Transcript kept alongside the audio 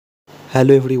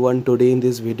Hello everyone, today in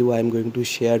this video I am going to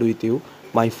share with you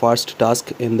my first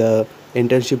task in the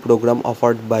internship program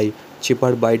offered by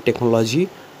CipherByte Technology.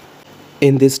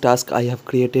 In this task I have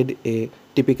created a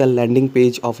typical landing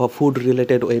page of a food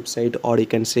related website, or you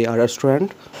can say a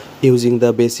restaurant, using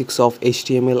the basics of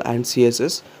HTML and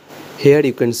CSS. Here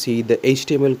you can see the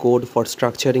HTML code for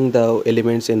structuring the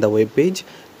elements in the web page,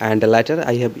 and later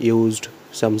I have used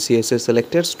some CSS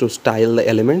selectors to style the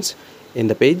elements in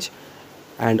the page.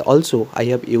 And also I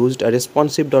have used a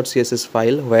responsive.css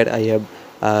file where I have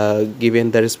given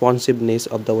the responsiveness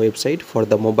of the website for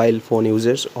the mobile phone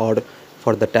users or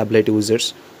for the tablet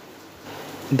users.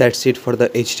 That's it for the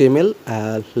HTML.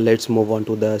 Let's move on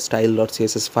to the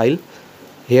style.css file.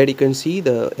 Here you can see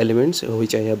the elements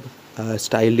which I have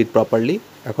styled it properly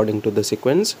according to the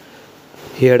sequence.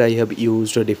 Here I have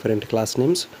used different class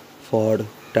names for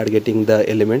targeting the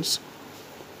elements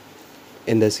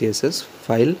in the CSS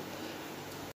file.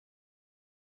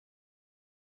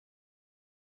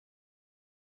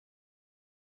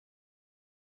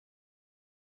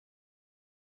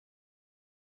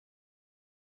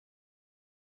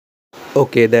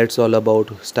 Okay, that's all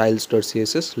about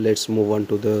styles.css. Let's move on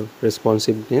to the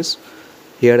responsiveness.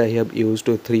 Here I have used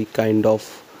three kind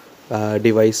of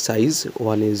device size.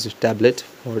 One is tablet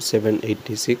for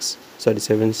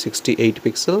 768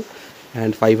 pixel,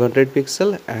 and 500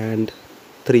 pixel, and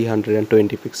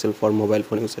 320 pixel for mobile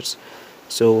phone users.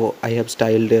 So I have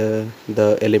styled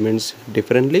the elements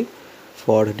differently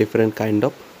for different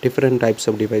types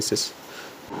of devices.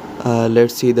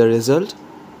 Let's see the result.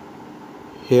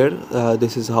 Here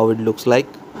this is how it looks like.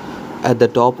 At the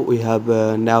top we have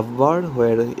a nav bar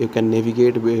where you can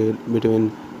navigate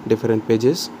between different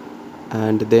pages,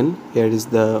 and then here is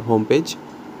the home page,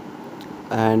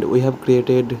 and we have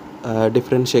created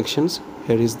different sections.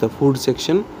 Here is the food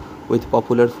section with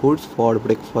popular foods for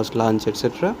breakfast, lunch,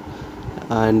 etc.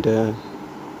 And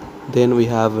then we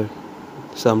have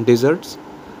some desserts.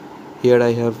 Here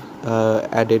I have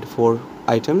added 4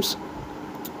 items.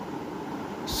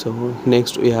 So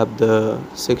next we have the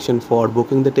section for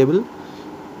booking the table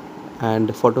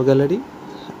and photo gallery,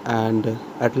 and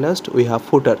at last we have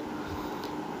footer.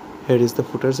 Here is the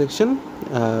footer section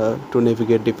to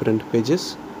navigate different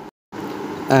pages,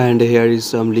 and here is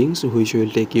some links which will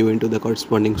take you into the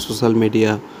corresponding social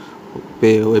media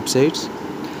websites.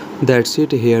 That's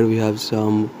it. Here we have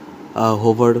some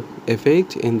hover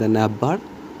effect in the nav bar,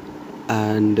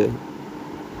 and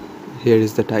here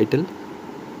is the title.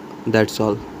 That's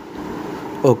all.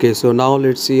 Okay, so now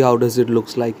let's see how does it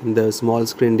looks like in the small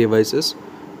screen devices,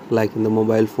 like in the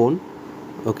mobile phone.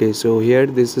 Okay, so here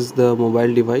this is the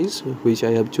mobile device which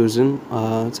I have chosen,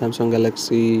 Samsung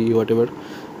Galaxy whatever.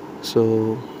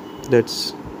 So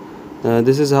that's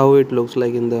this is how it looks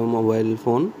like in the mobile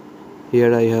phone.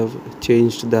 Here I have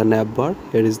changed the nav bar.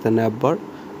 Here is the nav bar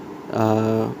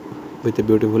with a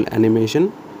beautiful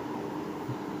animation,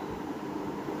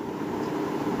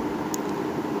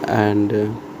 and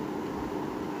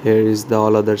here is the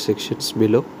all other sections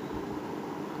below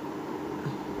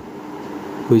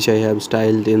which I have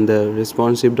styled in the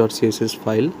responsive.css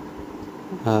file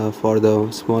for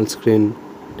the small screen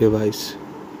device.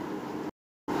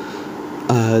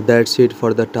 That's it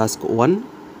for the task 1.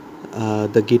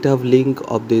 The GitHub link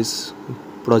of this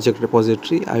project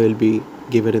repository I will be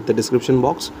given in the description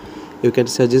box. You can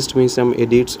suggest me some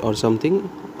edits or something.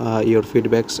 Your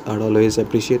feedbacks are always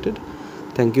appreciated.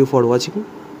 Thank you for watching.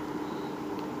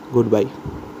 Goodbye.